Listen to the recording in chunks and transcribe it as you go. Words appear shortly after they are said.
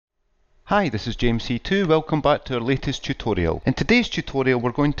Hi, this is CTwo. Welcome back to our latest tutorial. In today's tutorial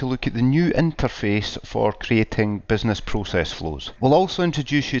we're going to look at the new interface for creating business process flows. We'll also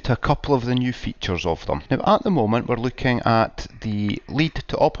introduce you to a couple of the new features of them. Now at the moment we're looking at the lead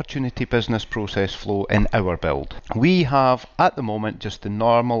to opportunity business process flow in our build. We have at the moment just the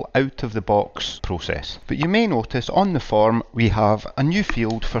normal out of the box process. But you may notice on the form we have a new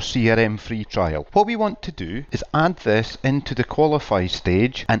field for CRM free trial. What we want to do is add this into the qualify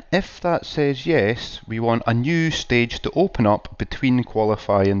stage, and if that says yes, we want a new stage to open up between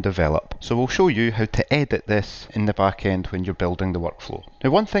qualify and develop. So we'll show you how to edit this in the back end when you're building the workflow.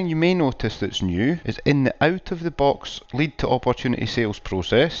 Now one thing you may notice that's new is in the out of the box lead to opportunity sales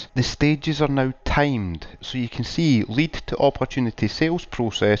process, the stages are now timed. So you can see lead to opportunity sales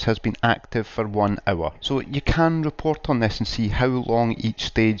process has been active for 1 hour. So you can report on this and see how long each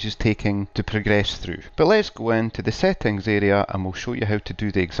stage is taking to progress through. But let's go into the settings area and we'll show you how to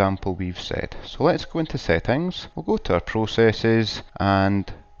do the example we've said. So let's go into settings, we'll go to our processes, and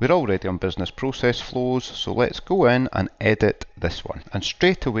we're already on business process flows, so let's go in and edit this one. And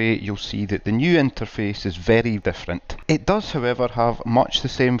straight away you'll see that the new interface is very different. It does however have much the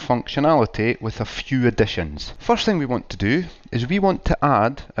same functionality with a few additions. First thing we want to do is we want to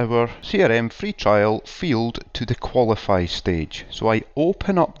add our CRM free trial field to the qualify stage. So I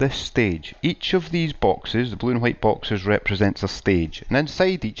open up this stage. Each of these boxes, the blue and white boxes, represents a stage, and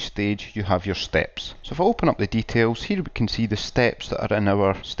inside each stage you have your steps. So if I open up the details, here we can see the steps that are in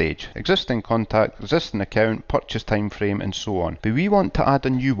our stage. Existing contact, existing account, purchase time frame, and so on. But we want to add a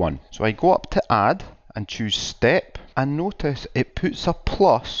new one. So I go up to add and choose step, and notice it puts a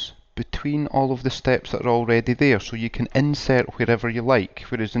plus between all of the steps that are already there, so you can insert wherever you like,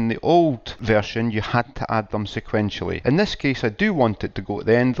 whereas in the old version you had to add them sequentially. In this case I do want it to go at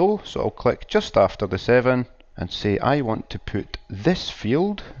the end though, so I'll click just after the 7 and say I want to put this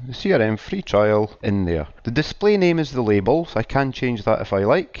field, the CRM free trial, in there. The display name is the label, so I can change that if I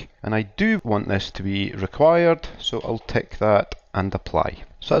like, and I do want this to be required, so I'll tick that and apply.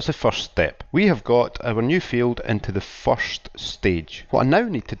 So that's the first step. We have got our new field into the first stage. What I now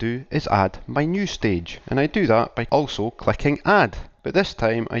need to do is add my new stage, and I do that by also clicking add. But this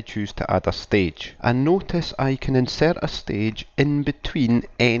time I choose to add a stage. And notice I can insert a stage in between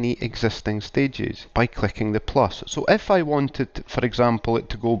any existing stages by clicking the plus. So if I wanted, for example, it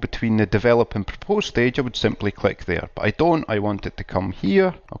to go between the develop and propose stage, I would simply click there. But I don't, I want it to come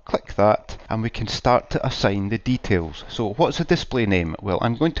here. I'll click that and we can start to assign the details. So what's the display name? Well,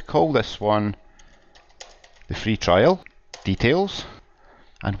 I'm going to call this one the free trial details.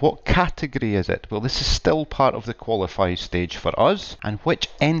 And what category is it? Well, this is still part of the qualify stage for us. And which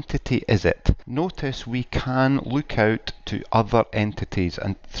entity is it? Notice we can look out to other entities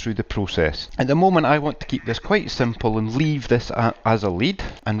and through the process. At the moment I want to keep this quite simple and leave this as a lead.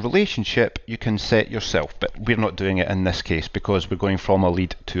 And relationship you can set yourself, but we're not doing it in this case because we're going from a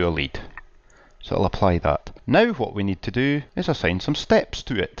lead to a lead. So I'll apply that. Now what we need to do is assign some steps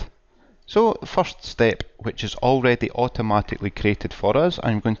to it. So the first step, which is already automatically created for us,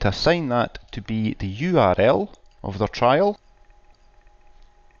 I'm going to assign that to be the URL of the trial.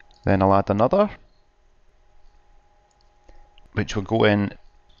 Then I'll add another, which will go in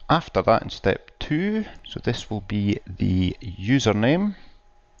after that in step 2. So this will be the username.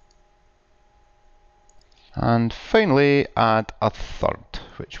 And finally add a third,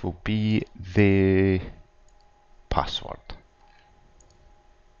 which will be the password.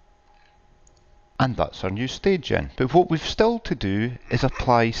 And that's our new stage in. But what we've still to do is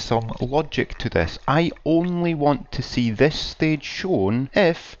apply some logic to this. I only want to see this stage shown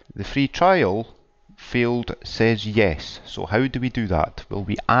if the free trial field says yes. So how do we do that? Well,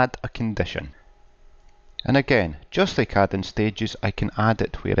 we add a condition. And again, just like adding stages, I can add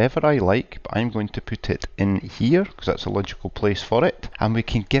it wherever I like, but I'm going to put it in here because that's a logical place for it. And we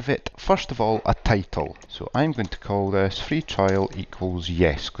can give it, first of all, a title. So I'm going to call this free trial equals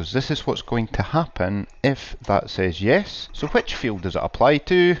yes, because this is what's going to happen if that says yes. So which field does it apply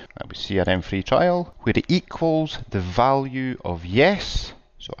to? That was CRM free trial, where it equals the value of yes.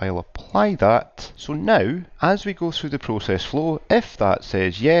 So I'll apply that. So now, as we go through the process flow, if that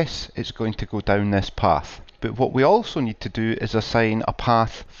says yes, it's going to go down this path. But what we also need to do is assign a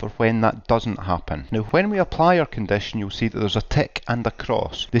path for when that doesn't happen. Now, when we apply our condition, you'll see that there's a tick and a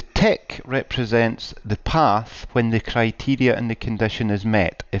cross. The tick represents the path when the criteria in the condition is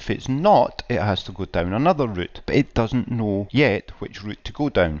met. If it's not, it has to go down another route, but it doesn't know yet which route to go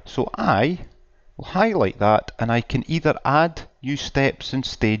down. So I will highlight that, and I can either add new steps and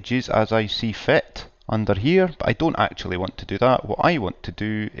stages as I see fit under here, but I don't actually want to do that. What I want to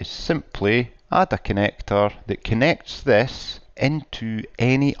do is simply add a connector that connects this into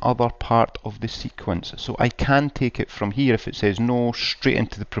any other part of the sequence. So I can take it from here, if it says no, straight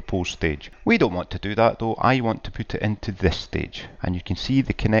into the proposed stage. We don't want to do that though. I want to put it into this stage, and you can see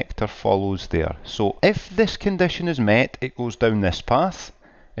the connector follows there. So if this condition is met, it goes down this path.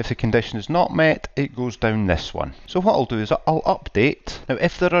 If the condition is not met, it goes down this one. So what I'll do is I'll update. Now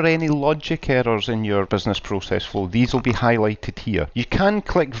if there are any logic errors in your business process flow, these will be highlighted here. You can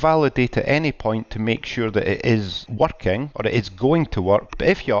click validate at any point to make sure that it is working, or it is going to work, but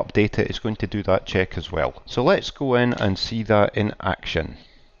if you update it, it's going to do that check as well. So let's go in and see that in action.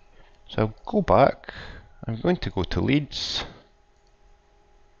 So I'll go back, I'm going to go to leads.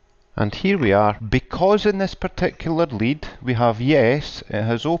 And here we are. Because in this particular lead we have yes, it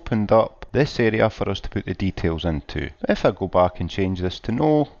has opened up this area for us to put the details into. If I go back and change this to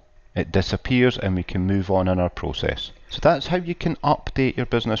no, it disappears and we can move on in our process. So that's how you can update your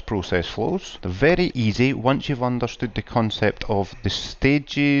business process flows. They're very easy once you've understood the concept of the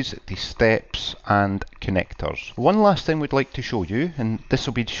stages, the steps and connectors. One last thing we'd like to show you, and this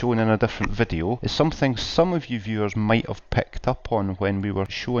will be shown in a different video, is something some of you viewers might have picked up on when we were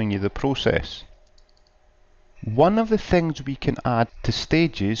showing you the process. One of the things we can add to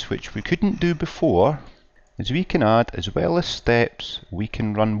stages, which we couldn't do before, is we can add, as well as steps, we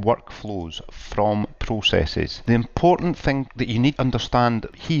can run workflows from processes. The important thing that you need to understand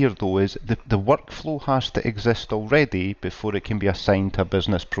here though is the workflow has to exist already before it can be assigned to a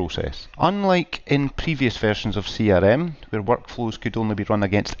business process. Unlike in previous versions of CRM, where workflows could only be run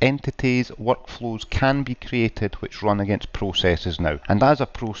against entities, workflows can be created which run against processes now. And as a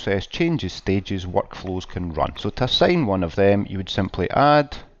process changes stages, workflows can run. So to assign one of them, you would simply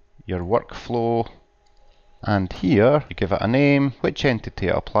add your workflow, and here you give it a name, which entity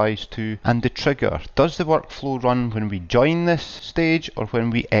it applies to, and the trigger. Does the workflow run when we join this stage or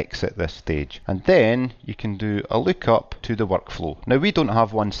when we exit this stage? And then you can do a lookup to the workflow. Now we don't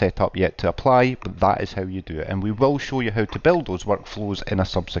have one set up yet to apply, but that is how you do it, and we will show you how to build those workflows in a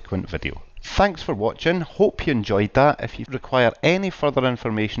subsequent video. Thanks for watching, hope you enjoyed that. If you require any further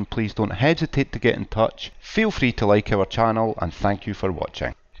information, please don't hesitate to get in touch. Feel free to like our channel, and thank you for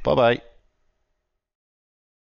watching. Bye bye.